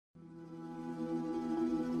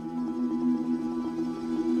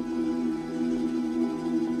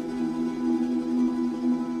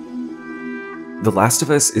The Last of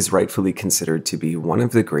Us is rightfully considered to be one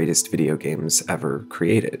of the greatest video games ever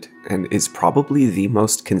created, and is probably the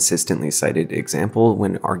most consistently cited example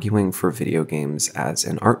when arguing for video games as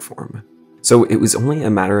an art form. So it was only a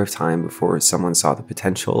matter of time before someone saw the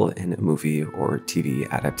potential in a movie or TV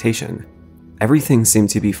adaptation. Everything seemed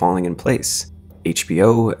to be falling in place.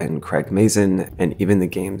 HBO and Craig Mazin, and even the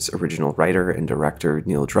game's original writer and director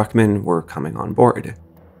Neil Druckmann were coming on board.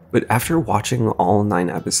 But after watching all 9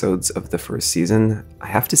 episodes of the first season, I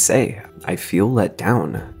have to say, I feel let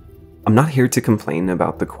down. I'm not here to complain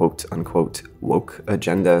about the quote-unquote woke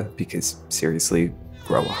agenda, because seriously,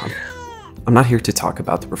 grow up. I'm not here to talk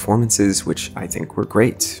about the performances, which I think were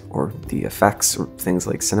great, or the effects, or things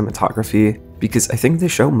like cinematography, because I think the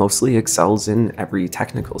show mostly excels in every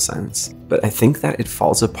technical sense. But I think that it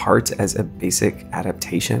falls apart as a basic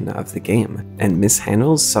adaptation of the game, and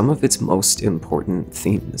mishandles some of its most important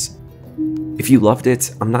themes. If you loved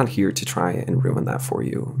it, I'm not here to try and ruin that for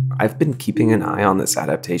you. I've been keeping an eye on this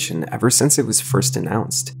adaptation ever since it was first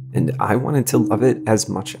announced, and I wanted to love it as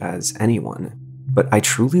much as anyone. But I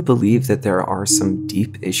truly believe that there are some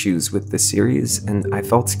deep issues with the series, and I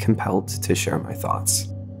felt compelled to share my thoughts.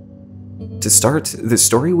 To start, the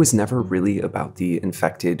story was never really about the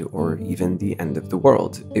infected or even the end of the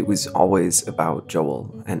world. It was always about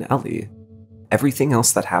Joel and Ellie. Everything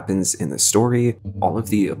else that happens in the story, all of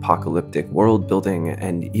the apocalyptic world building,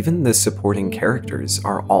 and even the supporting characters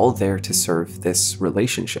are all there to serve this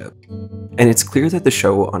relationship. And it's clear that the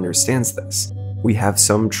show understands this. We have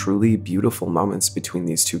some truly beautiful moments between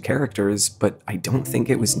these two characters, but I don't think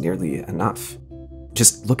it was nearly enough.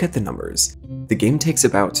 Just look at the numbers. The game takes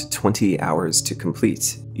about 20 hours to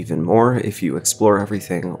complete, even more if you explore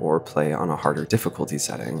everything or play on a harder difficulty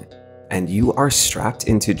setting. And you are strapped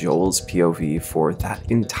into Joel's POV for that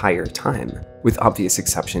entire time, with obvious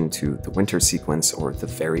exception to the winter sequence or the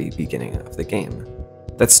very beginning of the game.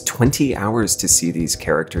 That's 20 hours to see these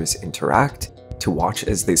characters interact, to watch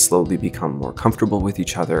as they slowly become more comfortable with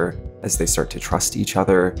each other, as they start to trust each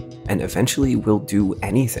other, and eventually will do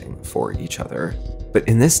anything for each other. But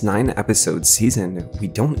in this 9-episode season, we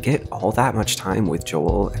don't get all that much time with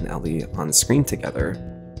Joel and Ellie on screen together.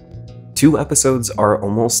 2 episodes are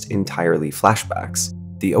almost entirely flashbacks.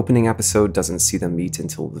 The opening episode doesn't see them meet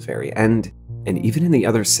until the very end, and even in the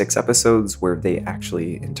other 6 episodes where they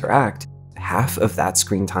actually interact, half of that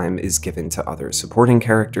screen time is given to other supporting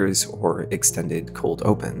characters or extended cold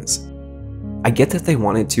opens. I get that they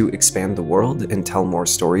wanted to expand the world and tell more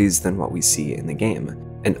stories than what we see in the game,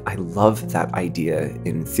 and I love that idea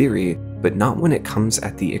in theory, but not when it comes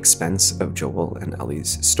at the expense of Joel and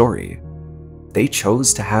Ellie's story. They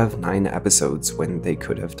chose to have 9 episodes when they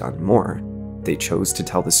could have done more. They chose to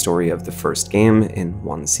tell the story of the first game in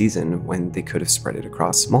 1 season when they could have spread it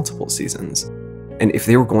across multiple seasons. And if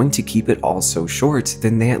they were going to keep it all so short,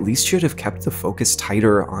 then they at least should have kept the focus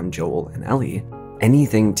tighter on Joel and Ellie.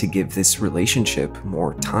 Anything to give this relationship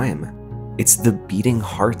more time. It's the beating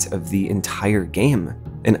heart of the entire game,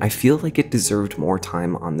 and I feel like it deserved more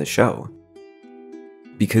time on the show.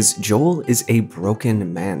 Because Joel is a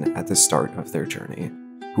broken man at the start of their journey,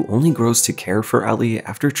 who only grows to care for Ellie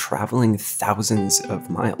after traveling thousands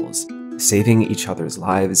of miles, saving each other's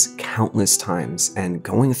lives countless times and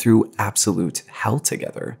going through absolute hell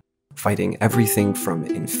together, fighting everything from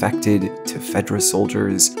infected to Fedra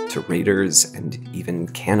soldiers to raiders and even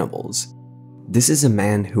cannibals. This is a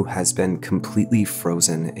man who has been completely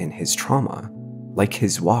frozen in his trauma. Like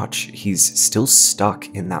his watch, he's still stuck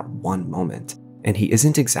in that one moment, and he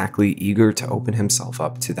isn't exactly eager to open himself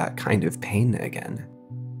up to that kind of pain again.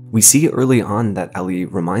 We see early on that Ellie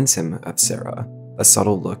reminds him of Sarah. A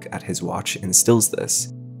subtle look at his watch instills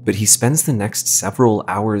this, but he spends the next several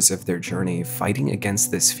hours of their journey fighting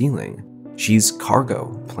against this feeling. She's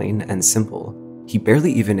cargo, plain and simple. He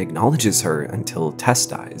barely even acknowledges her until Tess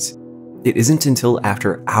dies. It isn't until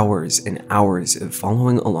after hours and hours of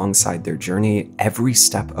following alongside their journey every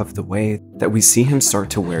step of the way that we see him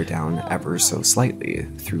start to wear down ever so slightly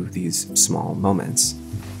through these small moments.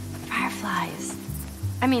 Fireflies.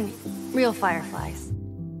 I mean, real fireflies.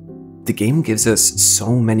 The game gives us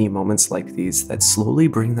so many moments like these that slowly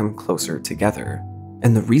bring them closer together.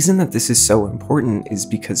 And the reason that this is so important is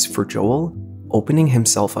because for Joel, opening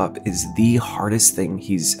himself up is the hardest thing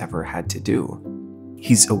he's ever had to do.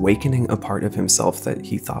 He's awakening a part of himself that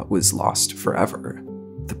he thought was lost forever.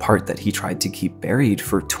 The part that he tried to keep buried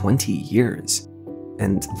for 20 years.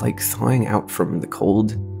 And like thawing out from the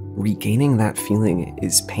cold, regaining that feeling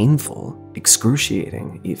is painful,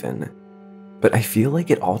 excruciating even. But I feel like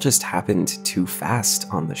it all just happened too fast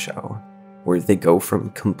on the show. where they go from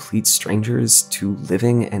complete strangers to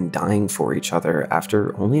living and dying for each other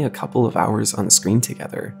after only a couple of hours on screen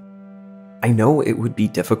together. I know it would be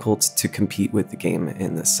difficult to compete with the game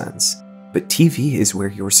in this sense, but TV is where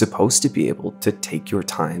you're supposed to be able to take your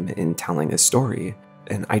time in telling a story,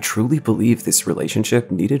 and I truly believe this relationship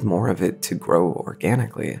needed more of it to grow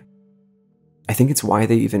organically. I think it's why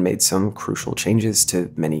they even made some crucial changes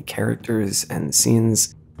to many characters and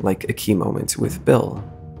scenes, like a key moment with Bill.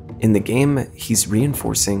 In the game, he's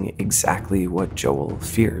reinforcing exactly what Joel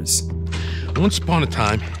fears. Once upon a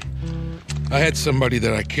time, I had somebody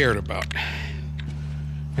that I cared about.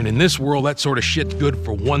 And in this world, that sort of shit's good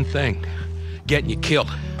for one thing: getting you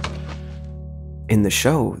killed. In the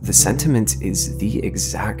show, the sentiment is the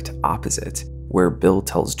exact opposite, where Bill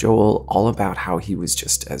tells Joel all about how he was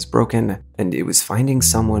just as broken, and it was finding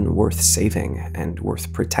someone worth saving and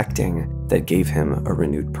worth protecting that gave him a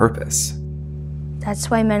renewed purpose. That's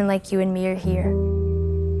why men like you and me are here.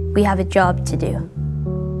 We have a job to do.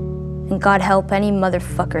 And God help any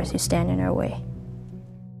motherfuckers who stand in our way.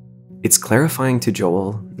 It's clarifying to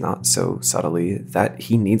Joel, not so subtly, that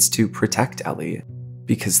he needs to protect Ellie,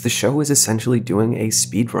 because the show is essentially doing a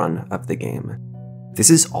speedrun of the game. This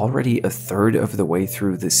is already a third of the way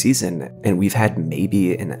through the season, and we've had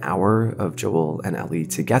maybe an hour of Joel and Ellie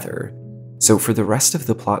together. So for the rest of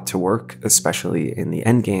the plot to work, especially in the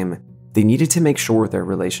endgame, they needed to make sure their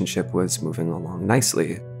relationship was moving along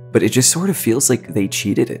nicely, but it just sort of feels like they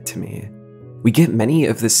cheated it to me. We get many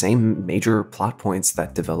of the same major plot points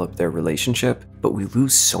that develop their relationship, but we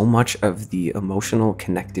lose so much of the emotional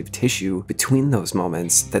connective tissue between those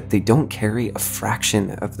moments that they don't carry a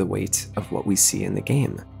fraction of the weight of what we see in the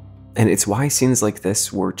game. And it's why scenes like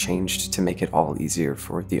this were changed to make it all easier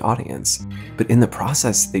for the audience. But in the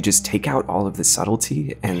process, they just take out all of the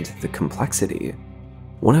subtlety and the complexity.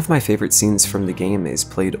 One of my favorite scenes from the game is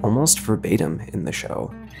played almost verbatim in the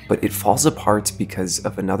show, but it falls apart because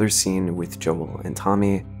of another scene with Joel and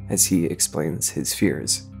Tommy as he explains his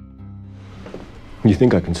fears. You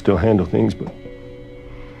think I can still handle things, but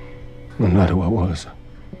I'm not who I was.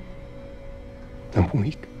 I'm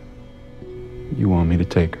weak. You want me to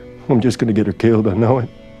take her? I'm just gonna get her killed, I know it.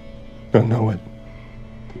 I know it.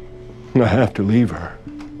 I have to leave her.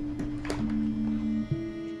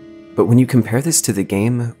 But when you compare this to the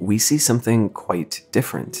game, we see something quite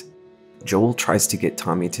different. Joel tries to get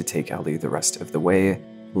Tommy to take Ellie the rest of the way,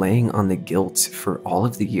 laying on the guilt for all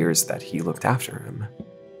of the years that he looked after him.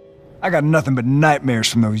 I got nothing but nightmares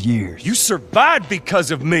from those years. You survived because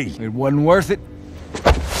of me! It wasn't worth it.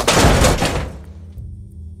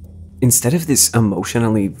 Instead of this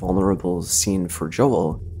emotionally vulnerable scene for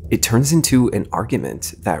Joel, it turns into an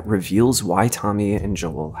argument that reveals why Tommy and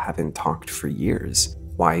Joel haven't talked for years,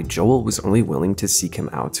 why Joel was only willing to seek him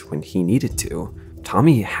out when he needed to.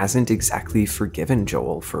 Tommy hasn't exactly forgiven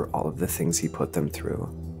Joel for all of the things he put them through.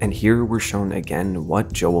 And here we're shown again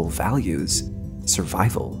what Joel values: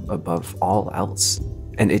 survival above all else.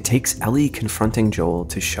 And it takes Ellie confronting Joel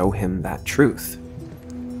to show him that truth.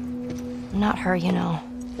 Not her, you know.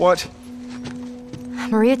 What?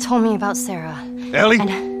 Maria told me about Sarah. Ellie? And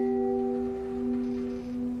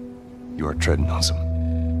You are treading on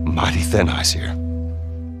some mighty thin ice here.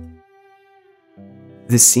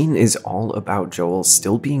 This scene is all about Joel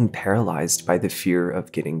still being paralyzed by the fear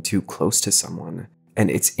of getting too close to someone.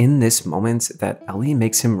 And it's in this moment that Ellie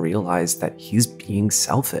makes him realize that he's being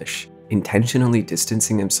selfish, intentionally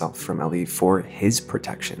distancing himself from Ellie for his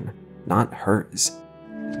protection, not hers.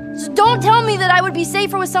 so don't tell me that I would be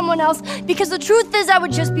safer with someone else, because the truth is I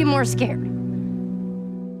would just be more scared.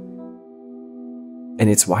 And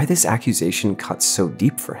it's why this accusation cuts so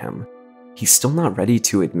deep for him. He's still not ready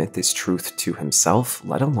to admit this truth to himself,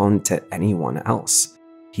 let alone to anyone else.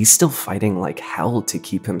 He's still fighting like hell to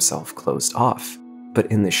keep himself closed off. But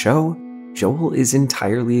in the show, Joel is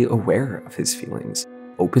entirely aware of his feelings,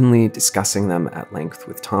 openly discussing them at length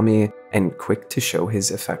with Tommy, and quick to show his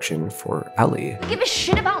affection for Ellie. You give a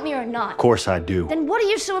shit about me or not? Of course I do. Then what are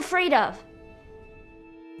you so afraid of?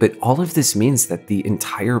 But all of this means that the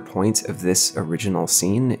entire point of this original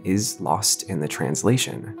scene is lost in the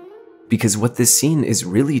translation. Because what this scene is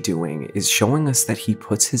really doing is showing us that he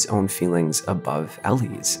puts his own feelings above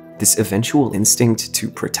Ellie's. This eventual instinct to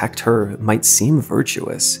protect her might seem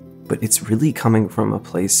virtuous, but it's really coming from a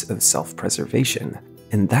place of self-preservation,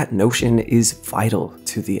 and that notion is vital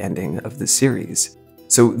to the ending of the series.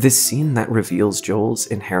 So this scene that reveals Joel's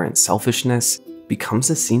inherent selfishness becomes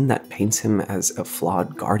a scene that paints him as a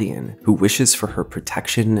flawed guardian who wishes for her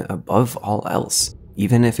protection above all else,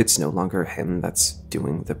 even if it's no longer him that's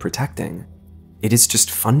doing the protecting. It is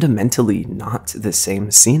just fundamentally not the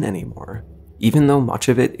same scene anymore. even though much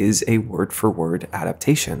of it is a word-for-word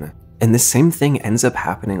adaptation. And this same thing ends up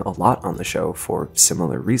happening a lot on the show for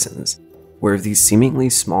similar reasons, where these seemingly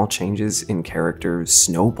small changes in characters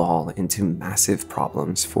snowball into massive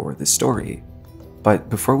problems for the story. But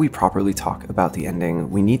before we properly talk about the ending,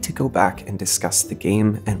 we need to go back and discuss the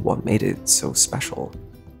game and what made it so special.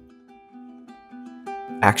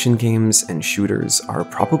 Action games and shooters are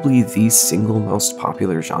probably the single most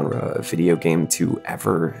popular genre of video game to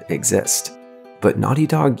ever exist. But Naughty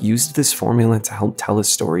Dog used this formula to help tell a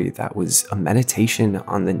story that was a meditation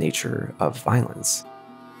on the nature of violence.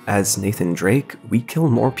 As Nathan Drake, we kill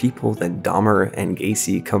more people than Dahmer and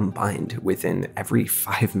Gacy combined within every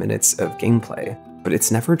 5 minutes of gameplay, but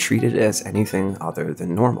it's never treated as anything other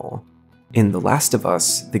than normal. In The Last of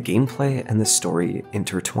Us, the gameplay and the story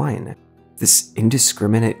intertwine. This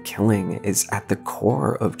indiscriminate killing is at the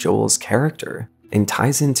core of Joel's character and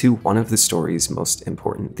ties into one of the story's most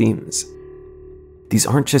important themes. These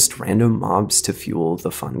aren't just random mobs to fuel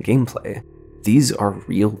the fun gameplay. These are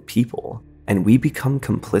real people, and we become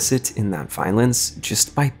complicit in that violence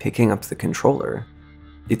just by picking up the controller.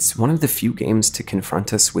 It's one of the few games to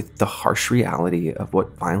confront us with the harsh reality of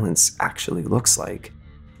what violence actually looks like,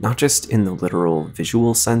 not just in the literal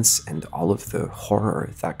visual sense and all of the horror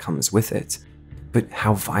that comes with it, but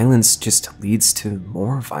how violence just leads to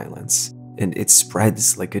more violence, and it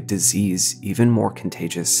spreads like a disease even more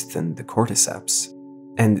contagious than the cordyceps.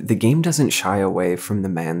 And the game doesn't shy away from the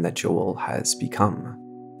man that Joel has become.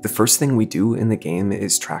 The first thing we do in the game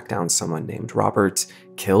is track down someone named Robert,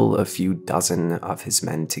 kill a few dozen of his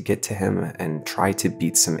men to get to him, and try to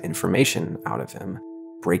beat some information out of him,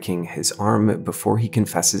 breaking his arm before he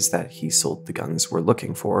confesses that he sold the guns we're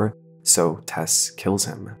looking for, so Tess kills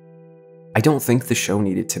him. I don't think the show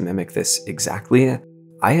needed to mimic this exactly.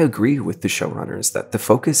 I agree with the showrunners that the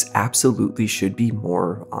focus absolutely should be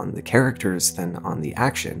more on the characters than on the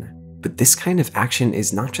action. But this kind of action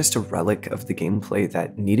is not just a relic of the gameplay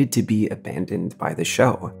that needed to be abandoned by the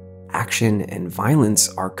show. Action and violence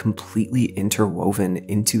are completely interwoven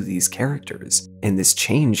into these characters, and this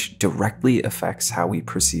change directly affects how we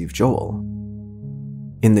perceive Joel.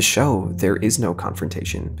 In the show, there is no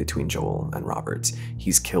confrontation between Joel and Robert.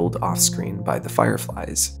 He's killed off-screen by the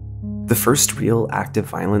Fireflies. The first real act of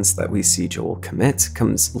violence that we see Joel commit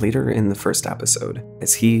comes later in the first episode,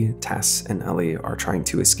 as he, Tess, and Ellie are trying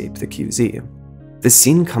to escape the QZ. This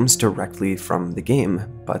scene comes directly from the game,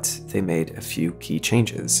 but they made a few key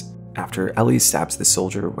changes. After Ellie stabs the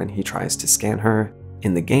soldier when he tries to scan her,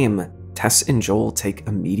 in the game, Tess and Joel take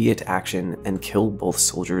immediate action and kill both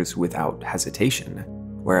soldiers without hesitation,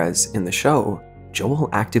 whereas in the show, Joel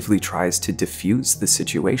actively tries to defuse the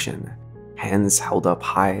situation, hands held up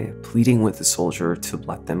high, pleading with the soldier to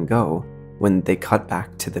let them go, when they cut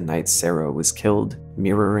back to the night Sarah was killed,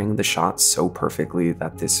 mirroring the shot so perfectly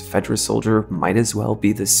that this Fedra soldier might as well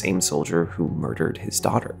be the same soldier who murdered his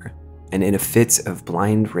daughter. And in a fit of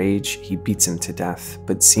blind rage, he beats him to death,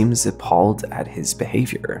 but seems appalled at his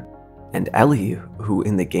behavior. And Ellie, who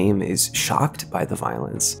in the game is shocked by the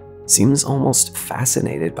violence, seems almost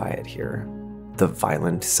fascinated by it here. The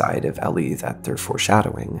violent side of Ellie that they're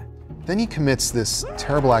foreshadowing. Then he commits this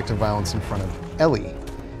terrible act of violence in front of Ellie,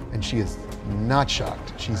 and she is not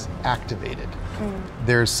shocked, she's activated.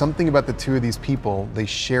 There's something about the two of these people, they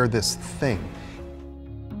share this thing.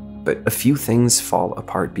 But a few things fall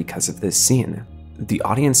apart because of this scene. The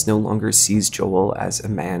audience no longer sees Joel as a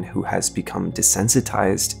man who has become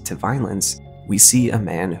desensitized to violence. We see a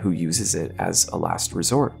man who uses it as a last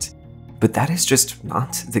resort. But that is just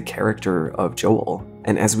not the character of Joel,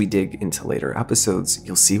 and as we dig into later episodes,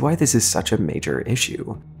 you'll see why this is such a major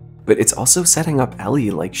issue. But it's also setting up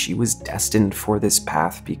Ellie like she was destined for this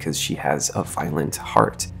path because she has a violent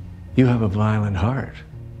heart. You have a violent heart,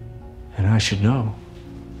 and I should know.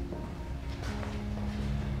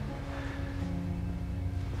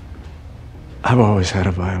 I've always had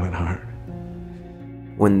a violent heart.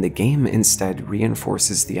 When the game instead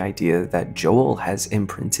reinforces the idea that Joel has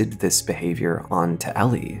imprinted this behavior onto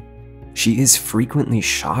Ellie. She is frequently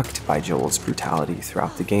shocked by Joel's brutality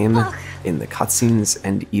throughout the game, in the cutscenes,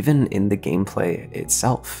 and even in the gameplay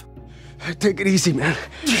itself. Take it easy, man.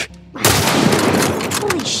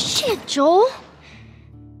 Holy shit, Joel!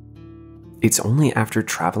 It's only after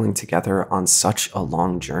traveling together on such a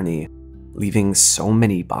long journey, leaving so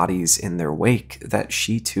many bodies in their wake, that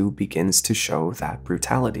she too begins to show that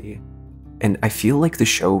brutality. And I feel like the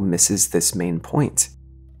show misses this main point.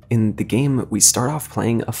 In the game, we start off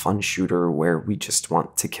playing a fun shooter where we just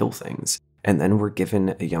want to kill things, and then we're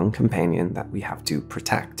given a young companion that we have to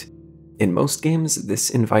protect. In most games, this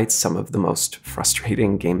invites some of the most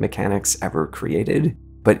frustrating game mechanics ever created,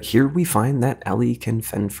 But here we find that Ellie can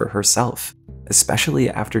fend for herself, especially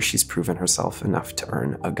after she's proven herself enough to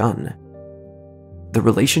earn a gun. The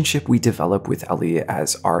relationship we develop with Ellie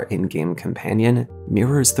as our in-game companion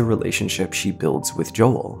mirrors the relationship she builds with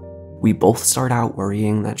Joel. We both start out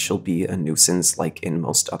worrying that she'll be a nuisance like in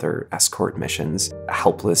most other escort missions, a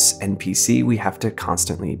helpless NPC we have to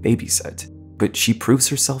constantly babysit. But she proves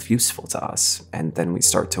herself useful to us, and then we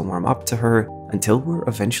start to warm up to her until we're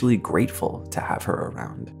eventually grateful to have her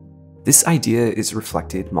around. This idea is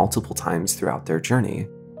reflected multiple times throughout their journey,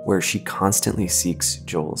 where she constantly seeks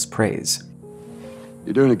Joel's praise.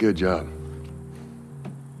 You're doing a good job.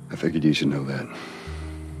 I figured you should know that.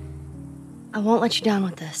 I won't let you down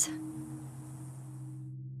with this.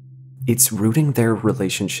 It's rooting their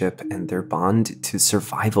relationship and their bond to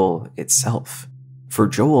survival itself. For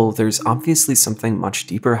Joel, there's obviously something much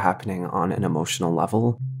deeper happening on an emotional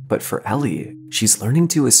level, but for Ellie, she's learning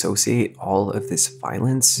to associate all of this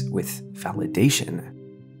violence with validation.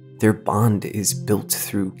 Their bond is built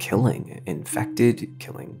through killing infected,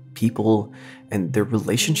 killing people, and their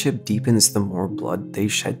relationship deepens the more blood they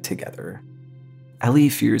shed together. Ellie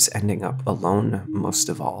fears ending up alone most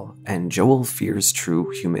of all, and Joel fears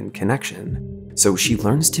true human connection. So she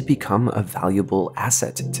learns to become a valuable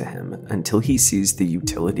asset to him until he sees the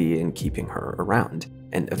utility in keeping her around,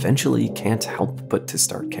 and eventually can't help but to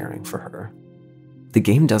start caring for her. The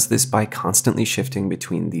game does this by constantly shifting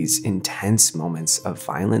between these intense moments of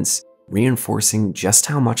violence, reinforcing just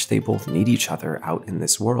how much they both need each other out in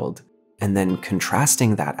this world, and then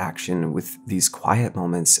contrasting that action with these quiet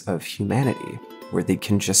moments of humanity, where they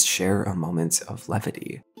can just share a moment of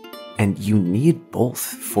levity. And you need both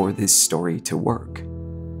for this story to work.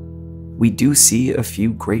 We do see a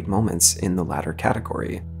few great moments in the latter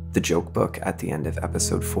category. The joke book at the end of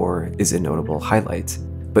episode 4 is a notable highlight,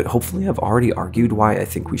 but hopefully I've already argued why I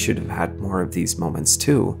think we should have had more of these moments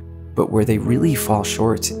too. But where they really fall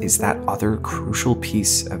short is that other crucial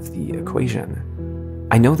piece of the equation.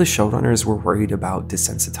 I know the showrunners were worried about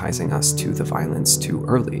desensitizing us to the violence too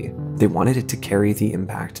early. They wanted it to carry the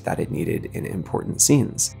impact that it needed in important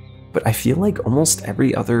scenes. But I feel like almost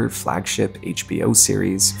every other flagship HBO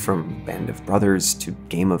series, from Band of Brothers to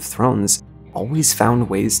Game of Thrones, always found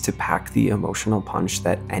ways to pack the emotional punch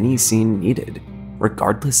that any scene needed,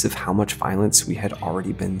 regardless of how much violence we had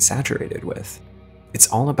already been saturated with. It's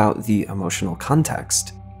all about the emotional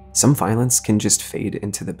context. Some violence can just fade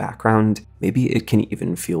into the background, maybe it can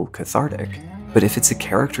even feel cathartic. But if it's a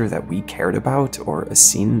character that we cared about, or a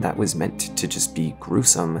scene that was meant to just be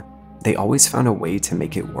gruesome, they always found a way to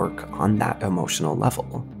make it work on that emotional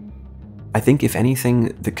level. I think if anything,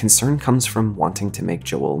 the concern comes from wanting to make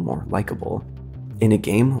Joel more likable. In a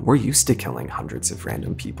game, we're used to killing hundreds of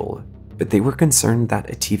random people, but they were concerned that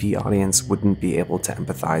a TV audience wouldn't be able to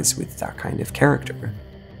empathize with that kind of character.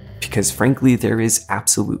 Because frankly, there is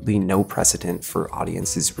absolutely no precedent for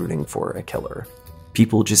audiences rooting for a killer.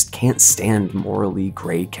 People just can't stand morally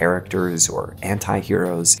gray characters or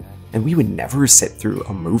anti-heroes, and we would never sit through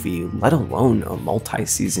a movie, let alone a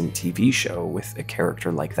multi-season TV show with a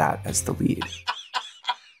character like that as the lead.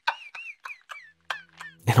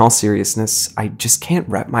 In all seriousness, I just can't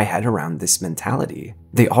wrap my head around this mentality.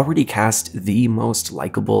 They already cast the most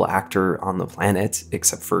likable actor on the planet,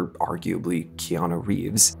 except for arguably Keanu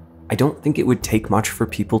Reeves. I don't think it would take much for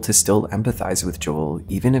people to still empathize with Joel,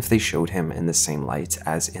 even if they showed him in the same light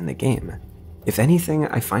as in the game. If anything,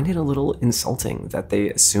 I find it a little insulting that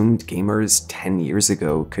they assumed gamers 10 years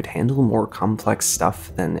ago could handle more complex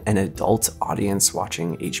stuff than an adult audience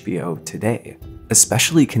watching HBO today,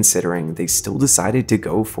 especially considering they still decided to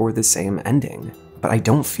go for the same ending. But I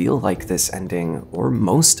don't feel like this ending, or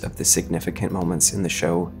most of the significant moments in the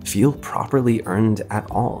show, feel properly earned at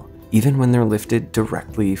all, even when they're lifted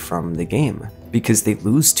directly from the game, because they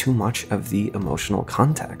lose too much of the emotional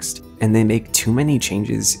context, and they make too many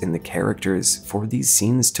changes in the characters for these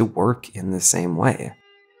scenes to work in the same way.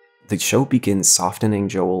 The show begins softening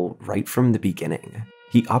Joel right from the beginning.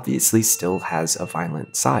 He obviously still has a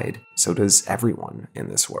violent side, so does everyone in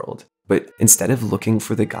this world. But instead of looking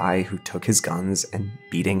for the guy who took his guns and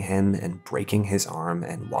beating him and breaking his arm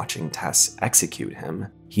and watching Tess execute him,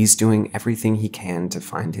 he's doing everything he can to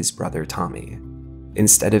find his brother Tommy.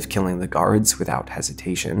 Instead of killing the guards without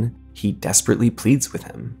hesitation, he desperately pleads with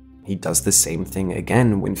him. He does the same thing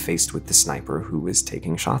again when faced with the sniper who was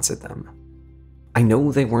taking shots at them. I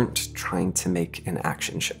know they weren't trying to make an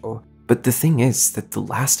action show, but the thing is that The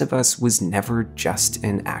Last of Us was never just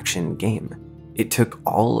an action game. It took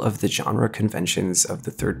all of the genre conventions of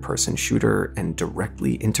the third-person shooter and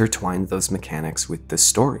directly intertwined those mechanics with the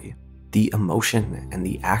story. The emotion and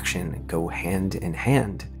the action go hand in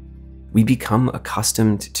hand. We become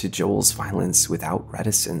accustomed to Joel's violence without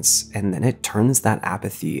reticence, and then it turns that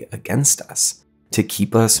apathy against us to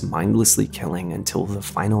keep us mindlessly killing until the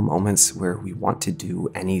final moments where we want to do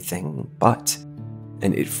anything but.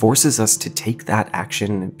 And it forces us to take that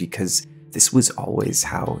action because this was always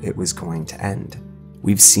how it was going to end.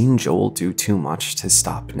 We've seen Joel do too much to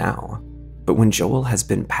stop now. But when Joel has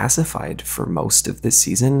been pacified for most of this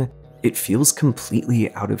season, it feels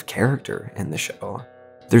completely out of character in the show.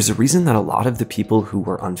 There's a reason that a lot of the people who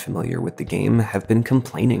were unfamiliar with the game have been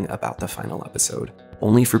complaining about the final episode,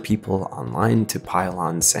 only for people online to pile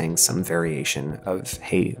on saying some variation of,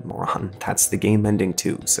 "Hey, moron, that's the game ending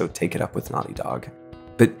too, so take it up with Naughty Dog."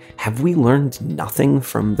 But have we learned nothing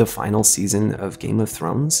from the final season of Game of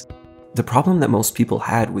Thrones? The problem that most people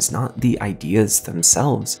had was not the ideas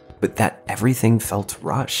themselves, but that everything felt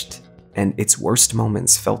rushed, and its worst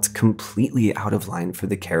moments felt completely out of line for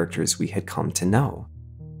the characters we had come to know.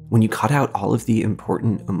 When you cut out all of the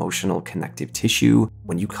important emotional connective tissue,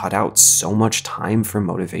 when you cut out so much time for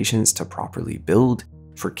motivations to properly build,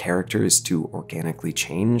 for characters to organically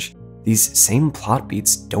change, these same plot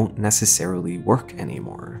beats don't necessarily work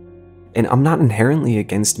anymore. And I'm not inherently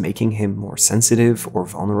against making him more sensitive or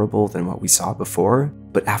vulnerable than what we saw before,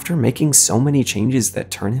 but after making so many changes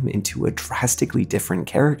that turn him into a drastically different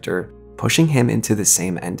character, pushing him into the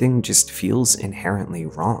same ending just feels inherently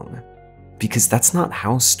wrong. Because that's not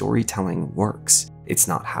how storytelling works. It's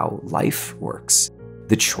not how life works.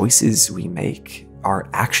 The choices we make, our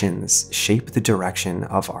actions, shape the direction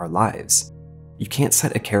of our lives. You can't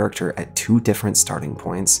set a character at two different starting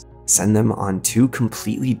points, send them on two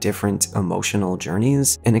completely different emotional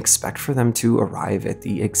journeys, and expect for them to arrive at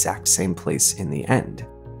the exact same place in the end.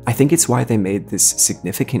 I think it's why they made this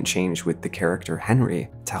significant change with the character Henry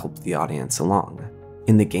to help the audience along.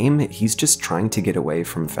 In the game, he's just trying to get away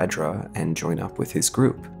from Fedra and join up with his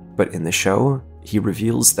group. But in the show, he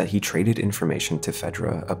reveals that he traded information to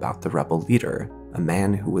Fedra about the rebel leader, a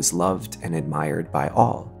man who was loved and admired by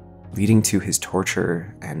all, leading to his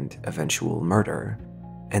torture and eventual murder,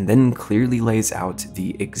 and then clearly lays out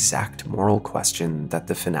the exact moral question that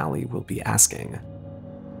the finale will be asking.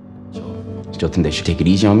 Still think they should take it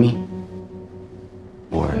easy on me?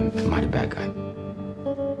 Or am I the bad guy?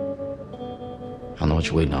 I don't know what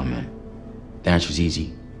you're waiting on, man. The answer's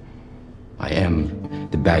easy. I am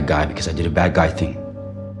the bad guy because I did a bad guy thing.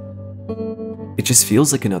 It just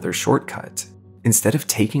feels like another shortcut. Instead of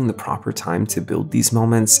taking the proper time to build these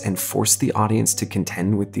moments and force the audience to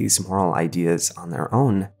contend with these moral ideas on their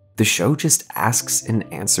own, the show just asks and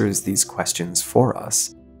answers these questions for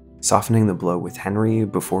us, softening the blow with Henry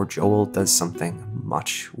before Joel does something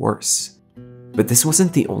much worse. But this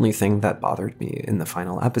wasn't the only thing that bothered me in the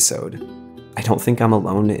final episode. I don't think I'm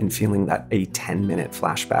alone in feeling that a 10-minute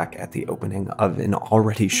flashback at the opening of an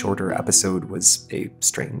already shorter episode was a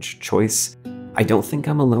strange choice. I don't think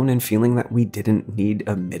I'm alone in feeling that we didn't need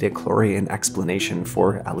a midichlorian explanation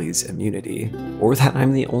for Ellie's immunity, or that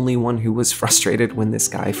I'm the only one who was frustrated when this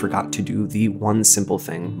guy forgot to do the one simple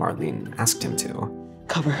thing Marlene asked him to.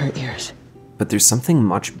 Cover her ears. But there's something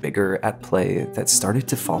much bigger at play that started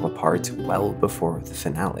to fall apart well before the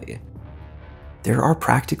finale. There are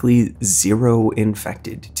practically zero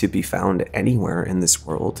infected to be found anywhere in this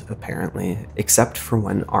world, apparently, except for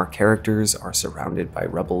when our characters are surrounded by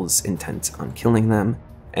rebels intent on killing them,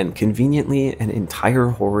 and conveniently an entire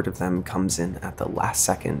horde of them comes in at the last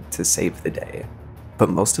second to save the day. But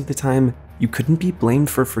most of the time, you couldn't be blamed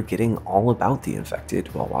for forgetting all about the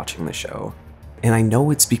infected while watching the show. And I know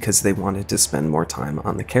it's because they wanted to spend more time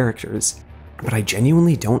on the characters, but I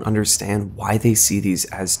genuinely don't understand why they see these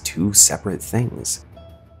as two separate things.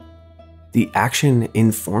 The action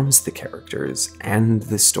informs the characters and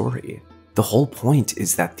the story. The whole point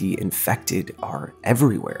is that the infected are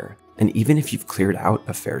everywhere, and even if you've cleared out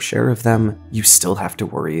a fair share of them, you still have to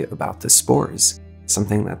worry about the spores,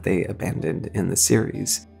 something that they abandoned in the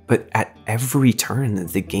series. But at every turn,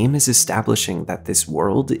 the game is establishing that this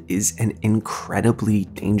world is an incredibly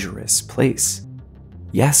dangerous place.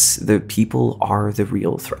 Yes, the people are the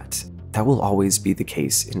real threat. That will always be the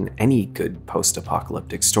case in any good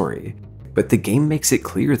post-apocalyptic story. But the game makes it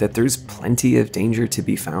clear that there's plenty of danger to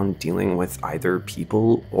be found dealing with either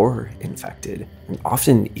people or infected, and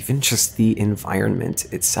often even just the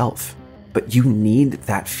environment itself. But you need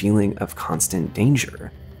that feeling of constant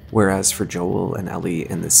danger. Whereas for Joel and Ellie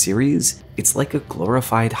in the series, it's like a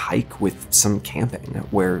glorified hike with some camping,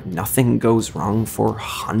 where nothing goes wrong for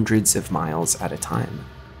hundreds of miles at a time.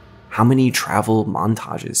 How many travel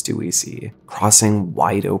montages do we see, crossing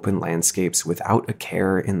wide open landscapes without a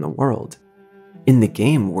care in the world? In the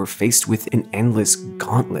game, we're faced with an endless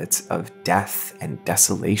gauntlet of death and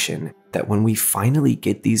desolation that when we finally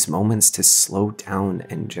get these moments to slow down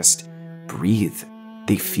and just breathe,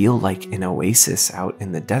 they feel like an oasis out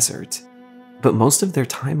in the desert. But most of their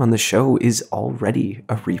time on the show is already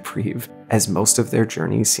a reprieve, as most of their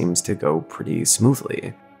journey seems to go pretty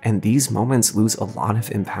smoothly, and these moments lose a lot of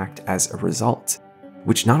impact as a result,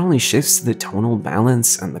 which not only shifts the tonal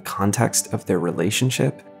balance and the context of their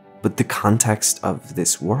relationship, but the context of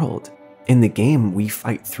this world. In the game, we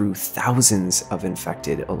fight through thousands of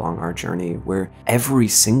infected along our journey, where every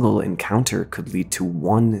single encounter could lead to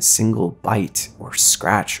one single bite or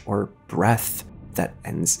scratch or breath that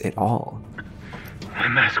ends it all. My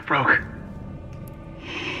mask broke.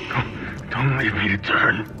 Don't leave me to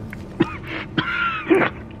turn.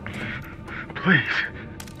 Please.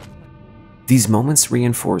 These moments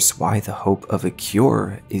reinforce why the hope of a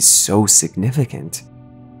cure is so significant.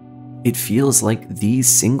 It feels like the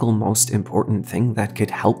single most important thing that could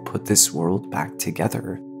help put this world back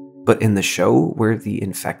together. But in the show, where the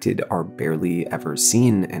infected are barely ever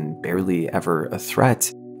seen and barely ever a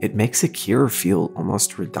threat, it makes a cure feel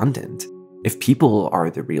almost redundant. If people are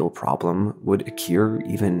the real problem, would a cure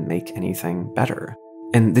even make anything better?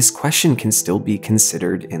 And this question can still be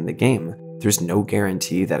considered in the game. There's no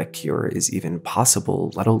guarantee that a cure is even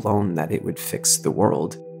possible, let alone that it would fix the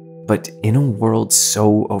world. But in a world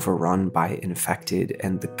so overrun by infected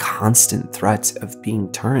and the constant threat of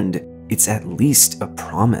being turned, it's at least a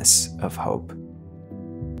promise of hope.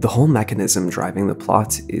 The whole mechanism driving the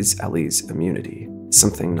plot is Ellie's immunity,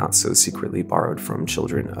 something not so secretly borrowed from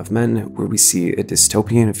Children of Men, where we see a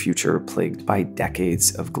dystopian future plagued by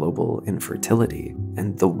decades of global infertility,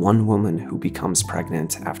 and the one woman who becomes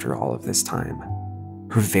pregnant after all of this time.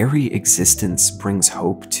 Her very existence brings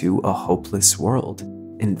hope to a hopeless world.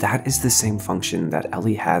 And that is the same function that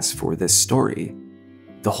Ellie has for this story.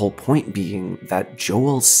 The whole point being that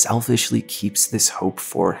Joel selfishly keeps this hope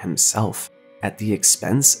for himself at the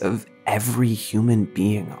expense of every human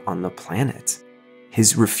being on the planet.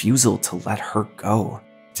 His refusal to let her go,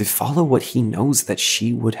 to follow what he knows that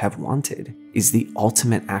she would have wanted, is the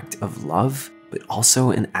ultimate act of love, but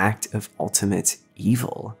also an act of ultimate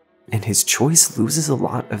evil. And his choice loses a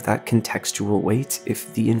lot of that contextual weight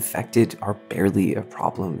if the infected are barely a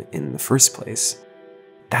problem in the first place.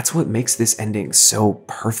 That's what makes this ending so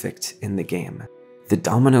perfect in the game. The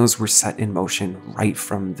dominoes were set in motion right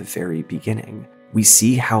from the very beginning. We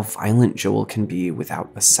see how violent Joel can be without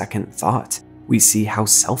a second thought. We see how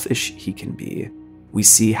selfish he can be. We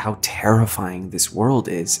see how terrifying this world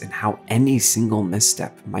is and how any single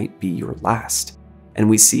misstep might be your last. And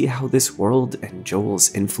we see how this world and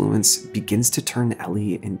Joel's influence begins to turn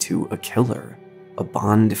Ellie into a killer, a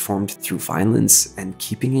bond formed through violence and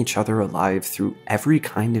keeping each other alive through every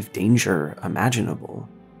kind of danger imaginable.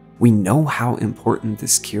 We know how important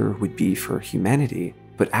this cure would be for humanity,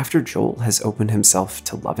 but after Joel has opened himself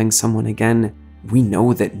to loving someone again, we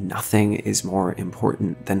know that nothing is more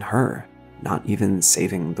important than her, not even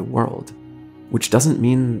saving the world. Which doesn't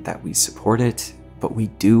mean that we support it, but we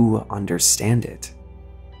do understand it.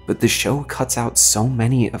 But the show cuts out so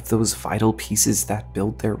many of those vital pieces that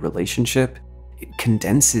build their relationship. It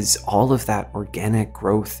condenses all of that organic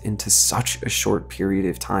growth into such a short period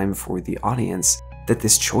of time for the audience that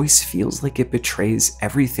this choice feels like it betrays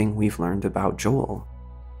everything we've learned about Joel.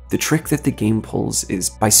 The trick that the game pulls is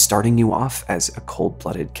by starting you off as a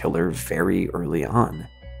cold-blooded killer very early on,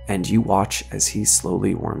 and you watch as he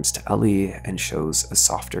slowly warms to Ellie and shows a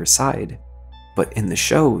softer side. But in the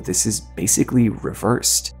show, this is basically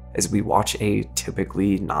reversed, as we watch a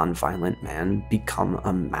typically non-violent man become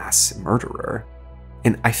a mass murderer.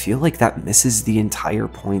 And I feel like that misses the entire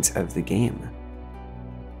point of the game.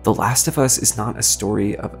 The Last of Us is not a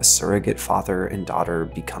story of a surrogate father and daughter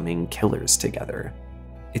becoming killers together.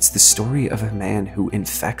 It's the story of a man who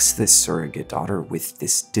infects this surrogate daughter with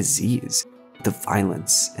this disease, the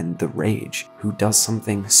violence and the rage, who does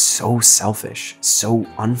something so selfish, so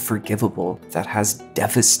unforgivable, that has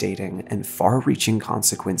devastating and far-reaching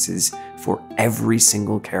consequences for every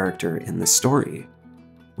single character in the story.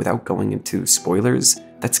 Without going into spoilers,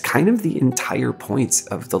 that's kind of the entire point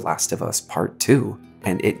of The Last of Us Part 2,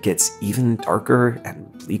 and it gets even darker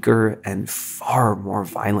and bleaker and far more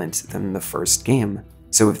violent than the first game.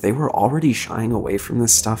 So if they were already shying away from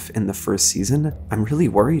this stuff in the first season, I'm really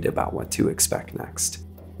worried about what to expect next.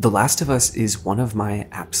 The Last of Us is one of my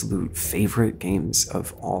absolute favorite games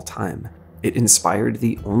of all time. It inspired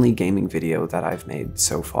the only gaming video that I've made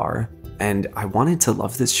so far, and I wanted to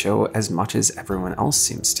love this show as much as everyone else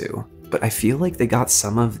seems to. But I feel like they got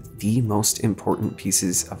some of the most important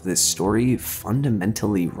pieces of this story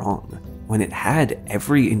fundamentally wrong, when it had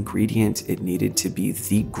every ingredient it needed to be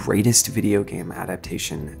the greatest video game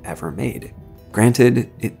adaptation ever made. Granted,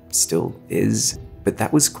 it still is, but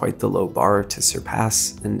that was quite the low bar to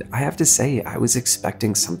surpass, and I have to say I was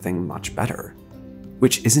expecting something much better.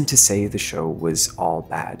 Which isn't to say the show was all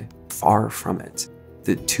bad, far from it.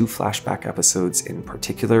 The 2 flashback episodes in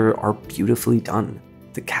particular are beautifully done.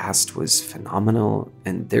 The cast was phenomenal,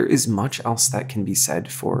 and there is much else that can be said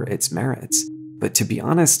for its merits. But to be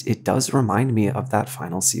honest, it does remind me of that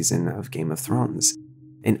final season of Game of Thrones.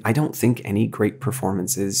 And I don't think any great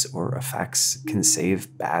performances or effects can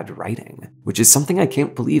save bad writing, which is something I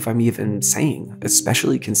can't believe I'm even saying,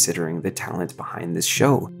 especially considering the talent behind this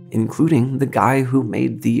show, including the guy who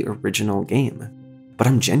made the original game. But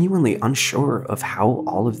I'm genuinely unsure of how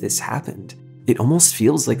all of this happened. It almost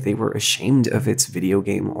feels like they were ashamed of its video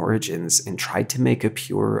game origins and tried to make a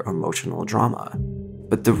pure emotional drama.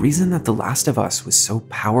 But the reason that The Last of Us was so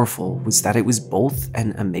powerful was that it was both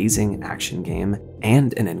an amazing action game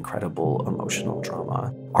and an incredible emotional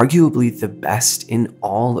drama. Arguably the best in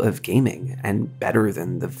all of gaming, and better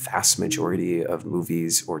than the vast majority of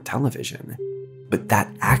movies or television. But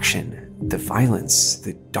that action, the violence,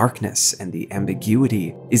 the darkness, and the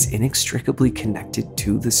ambiguity is inextricably connected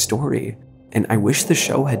to the story. And I wish the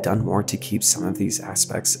show had done more to keep some of these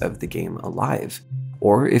aspects of the game alive.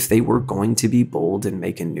 Or if they were going to be bold and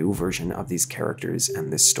make a new version of these characters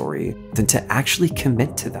and this story, then to actually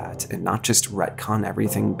commit to that and not just retcon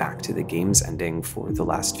everything back to the game's ending for the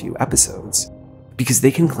last few episodes. Because they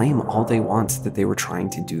can claim all they want that they were trying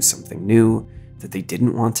to do something new, that they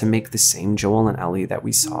didn't want to make the same Joel and Ellie that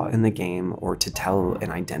we saw in the game or to tell an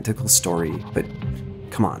identical story, but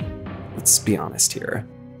come on, let's be honest here.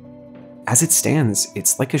 As it stands,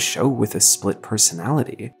 it's like a show with a split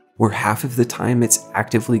personality, where half of the time it's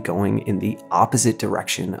actively going in the opposite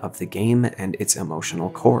direction of the game and its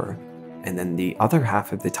emotional core, and then the other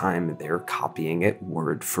half of the time they're copying it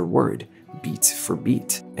word for word, beat for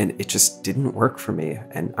beat, and it just didn't work for me,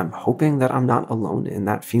 and I'm hoping that I'm not alone in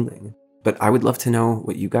that feeling. But I would love to know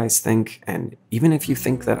what you guys think, and even if you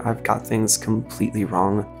think that I've got things completely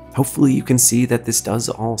wrong, hopefully you can see that this does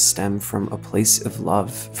all stem from a place of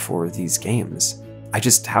love for these games. I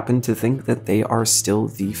just happen to think that they are still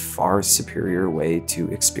the far superior way to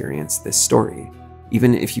experience this story,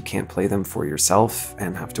 even if you can't play them for yourself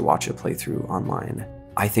and have to watch a playthrough online.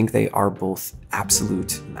 I think they are both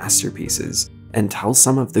absolute masterpieces and tell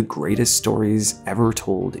some of the greatest stories ever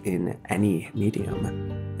told in any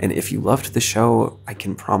medium. And if you loved the show, I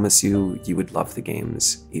can promise you, you would love the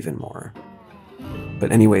games even more.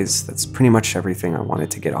 But anyways, that's pretty much everything I wanted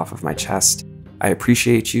to get off of my chest. I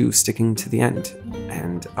appreciate you sticking to the end,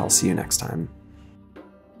 and I'll see you next time.